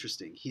response was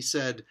interesting. He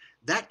said,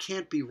 that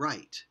can't be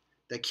right.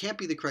 That can't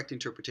be the correct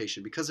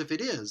interpretation, because if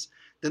it is,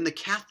 then the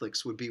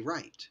Catholics would be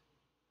right.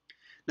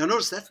 Now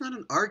notice, that's not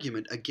an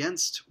argument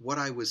against what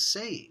I was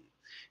saying.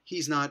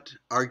 He's not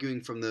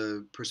arguing from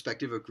the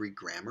perspective of Greek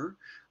grammar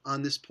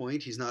on this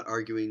point. He's not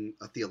arguing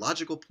a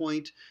theological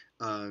point,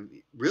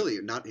 really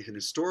not an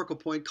historical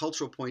point,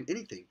 cultural point,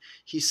 anything.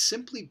 He's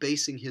simply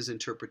basing his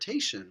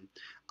interpretation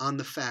on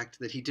the fact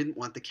that he didn't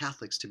want the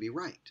Catholics to be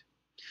right.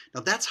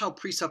 Now that's how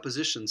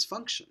presuppositions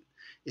function.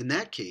 In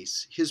that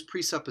case, his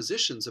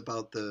presuppositions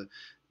about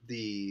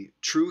the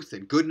truth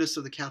and goodness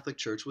of the Catholic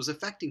Church was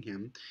affecting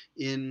him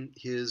in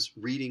his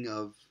reading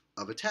of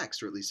a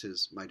text, or at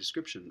least my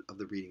description of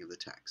the reading of the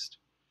text.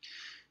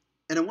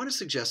 And I want to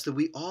suggest that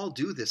we all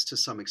do this to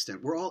some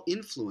extent. We're all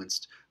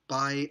influenced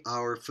by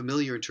our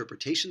familiar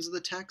interpretations of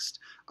the text,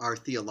 our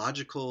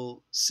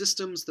theological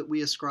systems that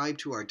we ascribe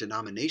to, our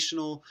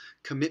denominational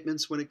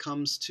commitments when it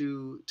comes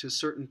to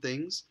certain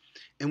things,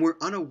 and we're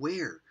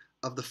unaware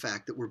of the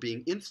fact that we're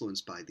being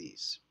influenced by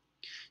these.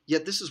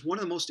 Yet this is one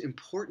of the most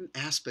important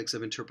aspects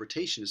of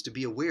interpretation, is to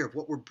be aware of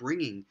what we're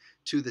bringing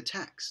to the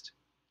text.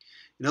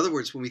 In other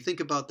words, when we think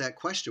about that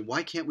question,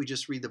 why can't we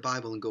just read the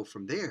Bible and go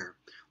from there?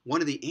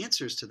 One of the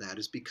answers to that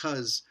is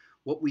because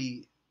what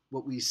we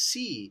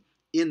see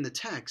in the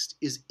text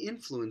is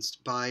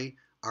influenced by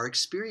our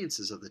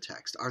experiences of the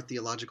text, our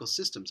theological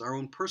systems, our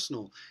own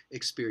personal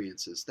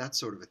experiences, that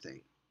sort of a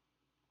thing.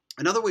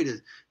 Another way to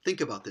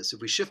think about this,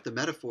 if we shift the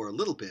metaphor a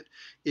little bit,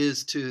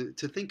 is to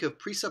think of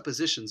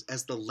presuppositions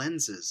as the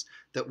lenses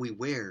that we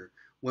wear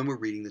when we're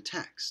reading the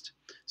text.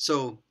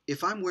 So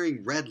if I'm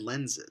wearing red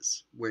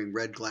lenses, wearing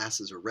red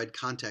glasses or red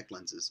contact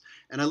lenses,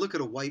 and I look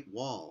at a white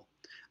wall,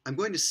 I'm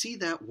going to see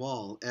that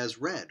wall as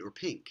red or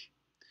pink.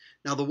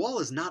 Now, the wall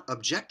is not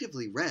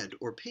objectively red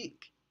or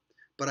pink,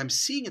 but I'm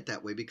seeing it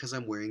that way because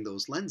I'm wearing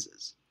those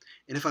lenses.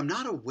 And if I'm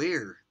not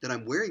aware that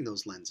I'm wearing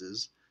those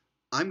lenses,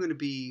 I'm going to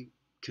be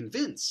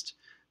convinced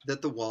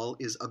that the wall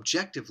is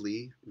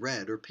objectively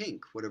red or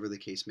pink, whatever the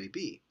case may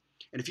be.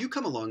 And if you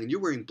come along and you're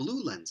wearing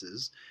blue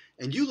lenses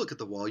and you look at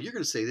the wall, you're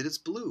going to say that it's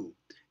blue.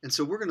 And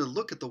so we're going to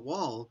look at the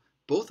wall,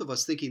 both of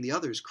us thinking the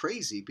other is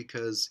crazy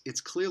because it's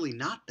clearly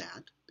not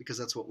that, because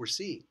that's what we're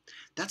seeing.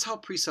 That's how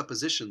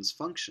presuppositions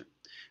function.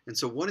 And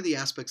so one of the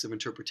aspects of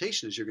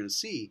interpretation, as you're going to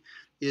see,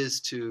 is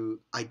to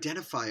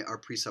identify our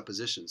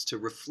presuppositions, to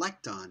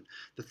reflect on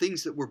the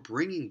things that we're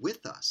bringing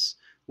with us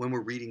when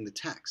we're reading the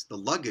text, the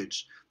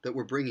luggage that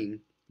we're bringing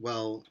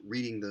while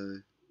reading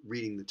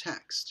the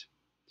text.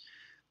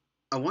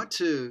 I want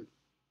to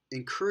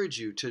encourage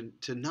you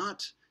to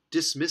not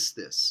dismiss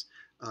this,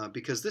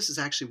 because this is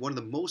actually one of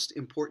the most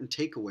important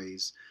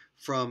takeaways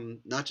from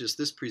not just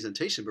this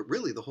presentation, but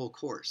really the whole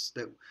course,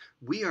 that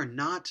we are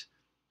not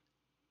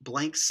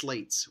blank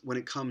slates when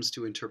it comes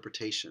to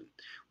interpretation.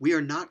 We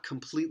are not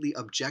completely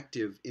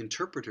objective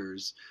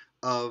interpreters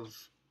of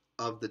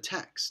the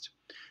text.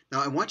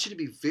 Now, I want you to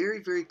be very,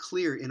 very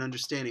clear in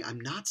understanding. I'm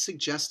not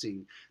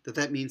suggesting that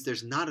that means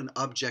there's not an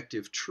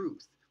objective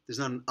truth. There's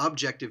not an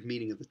objective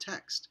meaning of the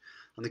text.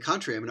 On the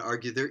contrary, I'm going to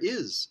argue there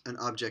is an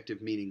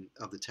objective meaning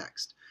of the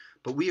text.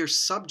 But we are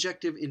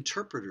subjective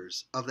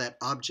interpreters of that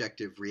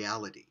objective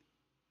reality.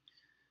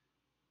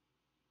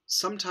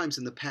 Sometimes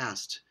in the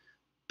past,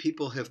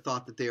 people have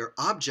thought that they are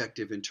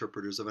objective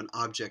interpreters of an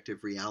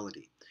objective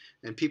reality.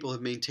 And people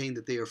have maintained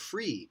that they are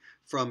free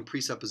from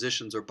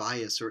presuppositions or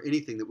bias or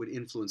anything that would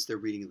influence their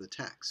reading of the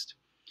text.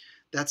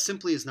 That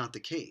simply is not the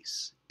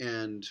case.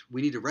 And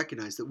we need to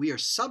recognize that we are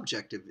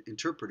subjective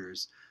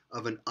interpreters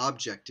of an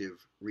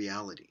objective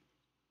reality.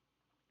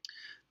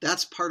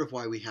 That's part of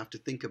why we have to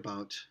think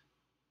about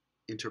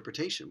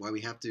interpretation, why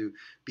we have to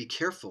be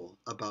careful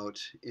about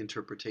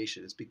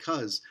interpretation. It's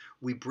because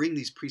we bring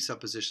these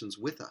presuppositions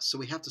with us. So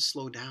we have to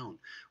slow down.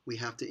 We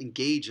have to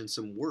engage in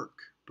some work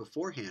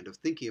beforehand of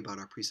thinking about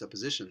our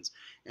presuppositions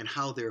and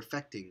how they're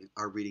affecting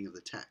our reading of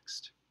the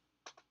text.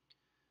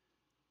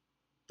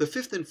 The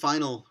fifth and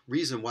final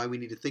reason why we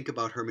need to think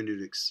about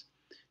hermeneutics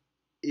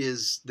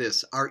is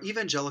this: our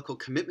evangelical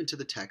commitment to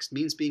the text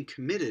means being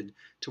committed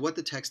to what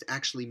the text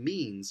actually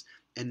means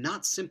and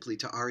not simply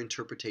to our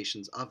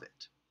interpretations of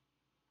it.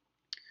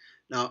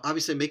 Now,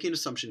 obviously, I'm making an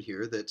assumption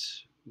here that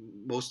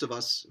most of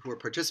us who are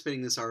participating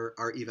in this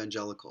are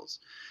evangelicals.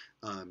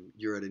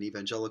 You're at an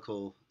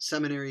evangelical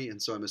seminary,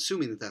 and so I'm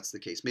assuming that that's the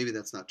case. Maybe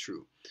that's not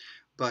true.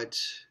 But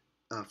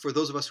for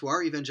those of us who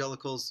are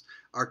evangelicals,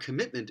 our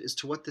commitment is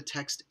to what the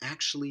text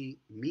actually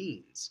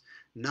means,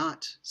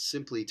 not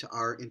simply to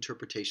our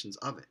interpretations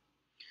of it.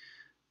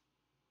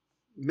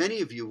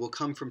 Many of you will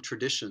come from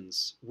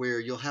traditions where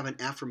you'll have an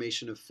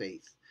affirmation of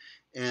faith.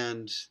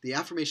 And the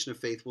affirmation of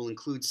faith will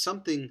include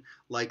something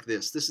like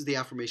this. This is the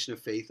affirmation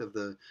of faith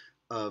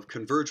of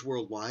Converge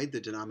Worldwide, the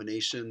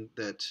denomination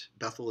that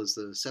Bethel is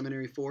the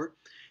seminary for.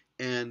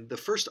 And the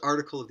first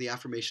article of the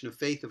affirmation of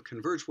faith of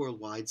Converge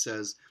Worldwide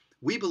says,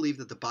 "We believe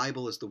that the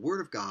Bible is the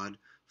Word of God,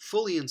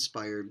 fully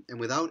inspired and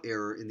without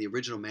error in the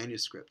original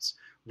manuscripts,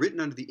 written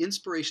under the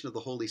inspiration of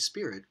the Holy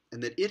Spirit,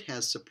 and that it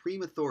has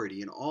supreme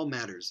authority in all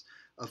matters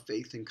of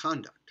faith and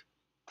conduct."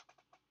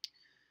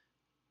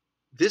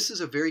 This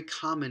is a very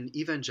common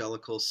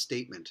evangelical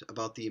statement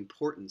about the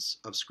importance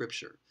of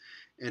Scripture.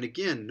 And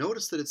again,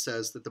 notice that it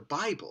says that the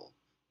Bible,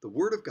 the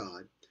Word of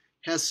God,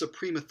 has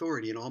supreme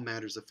authority in all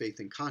matters of faith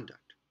and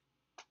conduct.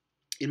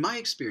 In my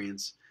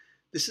experience,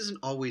 this isn't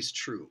always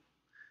true.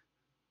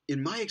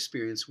 In my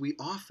experience, we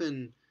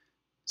often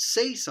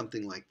say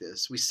something like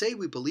this. We say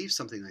we believe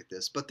something like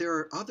this, but there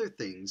are other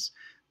things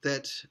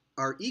that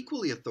are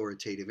equally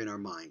authoritative in our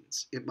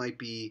minds. It might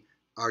be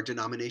our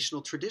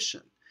denominational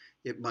tradition.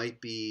 It might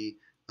be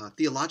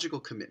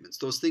theological commitments.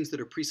 Those things that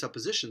are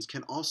presuppositions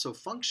can also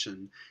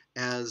function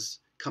as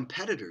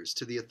competitors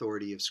to the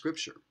authority of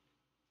Scripture.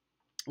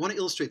 I want to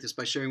illustrate this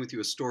by sharing with you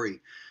a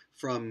story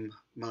from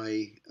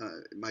my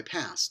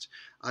past.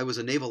 I was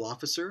a naval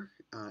officer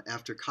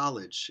after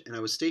college, and I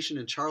was stationed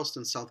in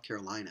Charleston, South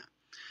Carolina.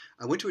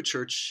 I went to a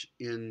church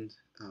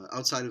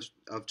outside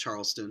of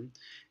Charleston,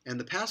 and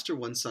the pastor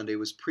one Sunday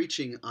was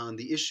preaching on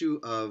the issue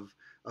of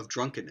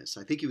drunkenness.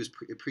 I think he was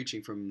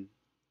preaching from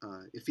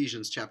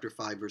Ephesians chapter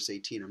 5, verse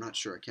 18. I'm not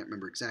sure. I can't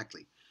remember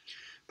exactly.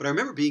 But I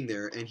remember being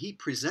there, and he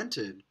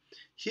presented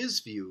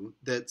his view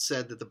that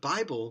said that the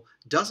Bible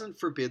doesn't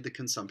forbid the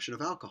consumption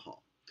of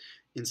alcohol.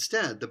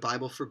 Instead, the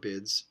Bible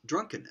forbids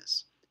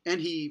drunkenness.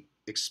 And he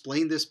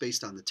explained this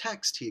based on the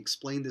text. He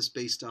explained this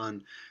based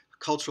on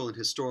cultural and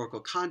historical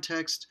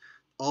context,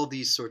 all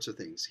these sorts of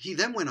things. He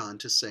then went on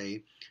to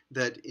say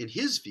that in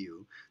his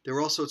view, there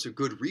were all sorts of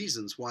good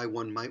reasons why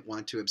one might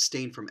want to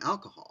abstain from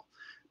alcohol.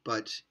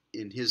 But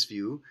in his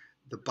view,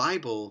 the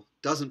Bible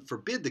doesn't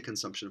forbid the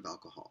consumption of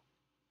alcohol.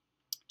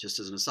 Just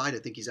as an aside, I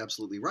think he's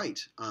absolutely right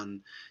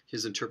on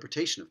his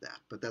interpretation of that,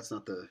 but that's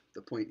not the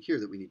point here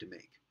that we need to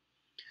make.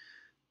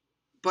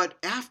 But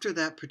after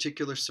that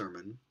particular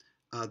sermon,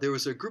 there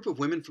was a group of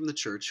women from the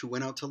church who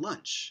went out to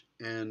lunch.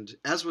 And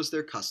as was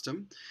their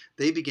custom,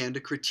 they began to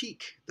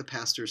critique the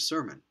pastor's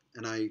sermon.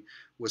 And I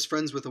was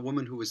friends with a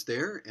woman who was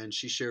there, and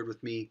she shared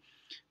with me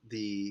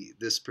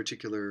this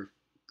particular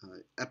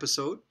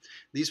episode.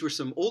 These were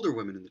some older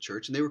women in the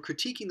church, and they were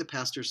critiquing the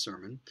pastor's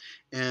sermon.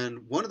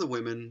 And one of the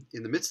women,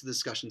 in the midst of the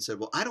discussion, said,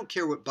 "Well, I don't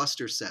care what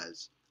Buster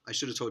says." I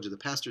should have told you the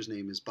pastor's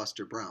name is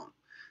Buster Brown.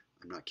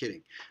 I'm not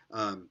kidding.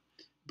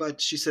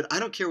 But she said, "I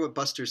don't care what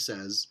Buster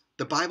says.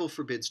 The Bible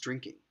forbids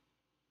drinking."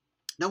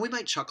 Now, we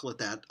might chuckle at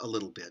that a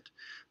little bit,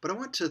 but I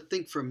want to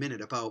think for a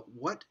minute about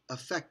what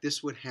effect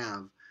this would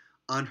have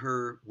on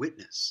her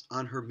witness,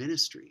 on her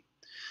ministry.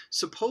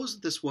 Suppose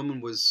this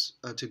woman was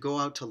to go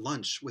out to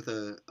lunch with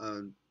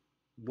a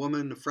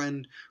woman, a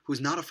friend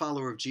who's not a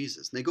follower of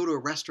Jesus. And they go to a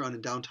restaurant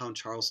in downtown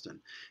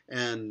Charleston,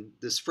 and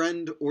this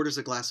friend orders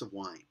a glass of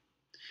wine.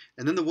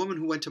 And then the woman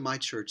who went to my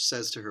church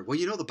says to her, "Well,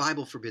 you know the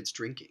Bible forbids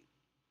drinking."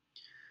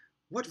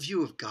 What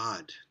view of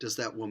God does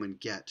that woman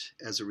get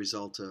as a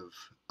result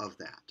of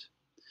that?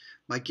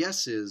 My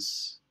guess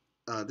is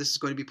this is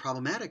going to be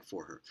problematic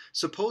for her.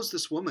 Suppose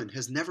this woman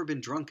has never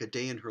been drunk a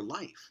day in her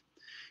life.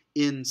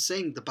 In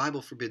saying the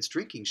Bible forbids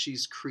drinking,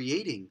 she's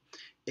creating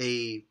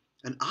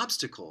an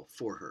obstacle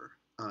for her,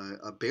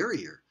 a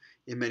barrier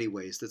in many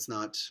ways that's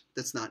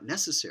not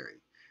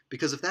necessary.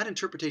 Because if that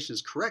interpretation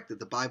is correct, that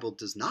the Bible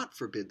does not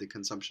forbid the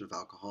consumption of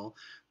alcohol,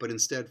 but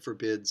instead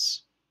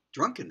forbids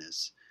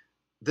drunkenness,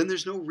 then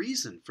there's no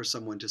reason for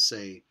someone to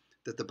say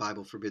that the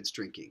Bible forbids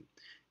drinking.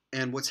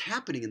 And what's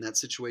happening in that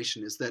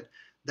situation is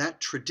that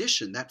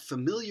tradition, that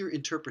familiar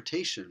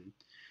interpretation,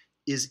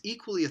 is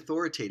equally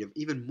authoritative,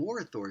 even more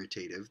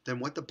authoritative than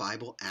what the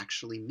Bible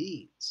actually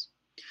means.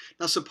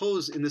 Now,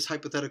 suppose in this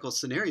hypothetical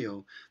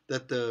scenario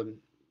that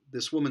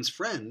this woman's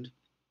friend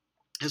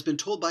has been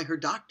told by her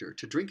doctor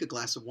to drink a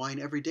glass of wine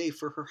every day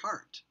for her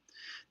heart.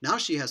 Now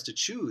she has to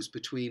choose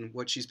between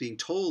what she's being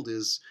told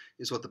is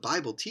what the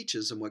Bible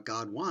teaches and what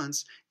God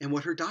wants, and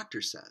what her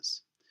doctor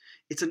says.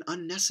 It's an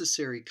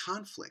unnecessary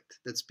conflict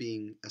that's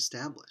being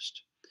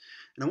established.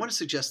 And I want to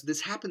suggest that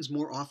this happens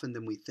more often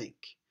than we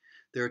think.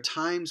 There are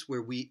times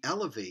where we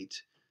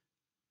elevate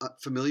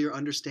familiar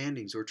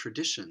understandings or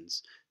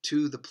traditions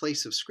to the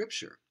place of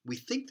Scripture. We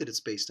think that it's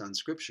based on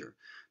Scripture,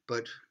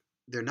 but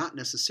they're not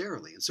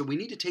necessarily. And so we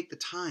need to take the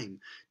time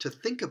to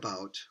think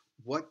about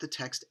what the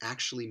text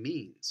actually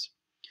means.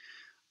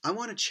 I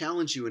want to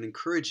challenge you and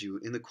encourage you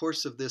in the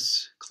course of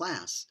this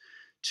class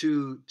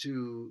to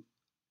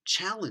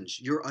challenge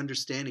your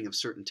understanding of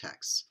certain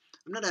texts.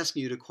 I'm not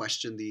asking you to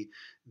question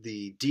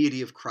the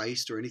deity of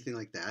Christ or anything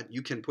like that.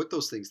 You can put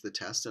those things to the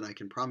test, and I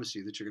can promise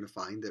you that you're going to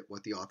find that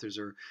what the authors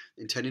are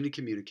intending to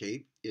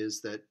communicate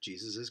is that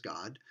Jesus is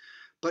God.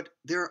 But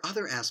there are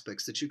other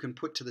aspects that you can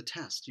put to the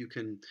test. You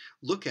can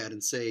look at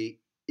and say,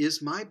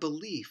 is my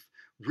belief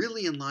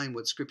really in line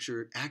with what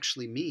Scripture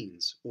actually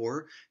means?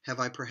 Or have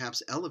I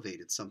perhaps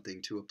elevated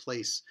something to a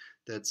place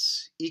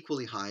that's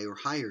equally high or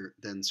higher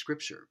than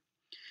Scripture?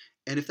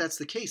 And if that's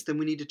the case, then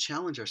we need to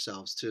challenge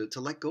ourselves to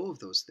let go of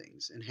those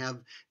things and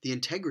have the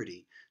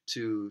integrity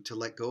to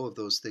let go of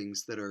those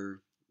things that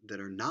are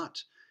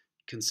not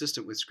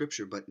consistent with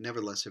Scripture, but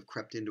nevertheless have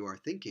crept into our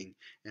thinking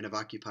and have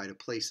occupied a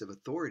place of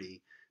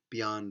authority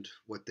beyond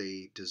what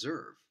they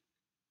deserve.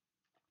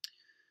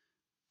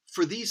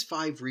 For these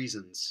 5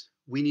 reasons,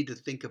 we need to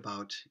think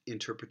about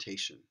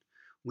interpretation.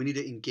 We need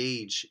to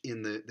engage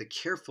in the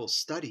careful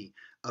study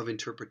of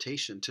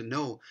interpretation to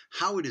know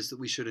how it is that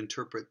we should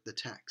interpret the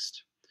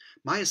text.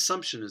 My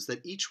assumption is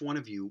that each one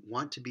of you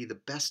want to be the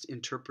best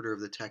interpreter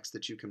of the text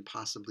that you can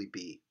possibly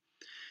be.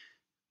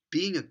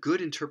 Being a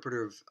good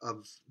interpreter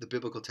of the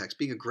biblical text,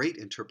 being a great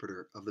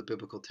interpreter of the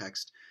biblical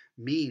text,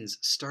 means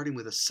starting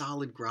with a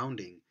solid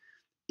grounding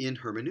in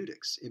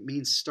hermeneutics. It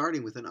means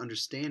starting with an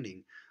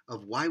understanding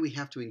of why we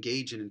have to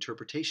engage in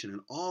interpretation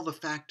and all the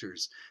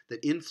factors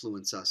that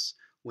influence us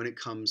when it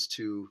comes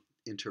to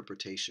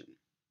interpretation.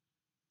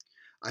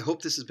 I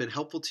hope this has been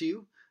helpful to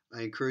you.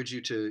 I encourage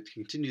you to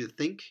continue to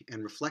think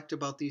and reflect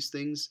about these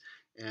things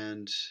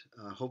and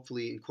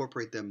hopefully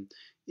incorporate them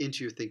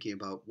into your thinking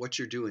about what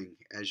you're doing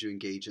as you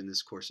engage in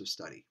this course of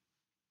study.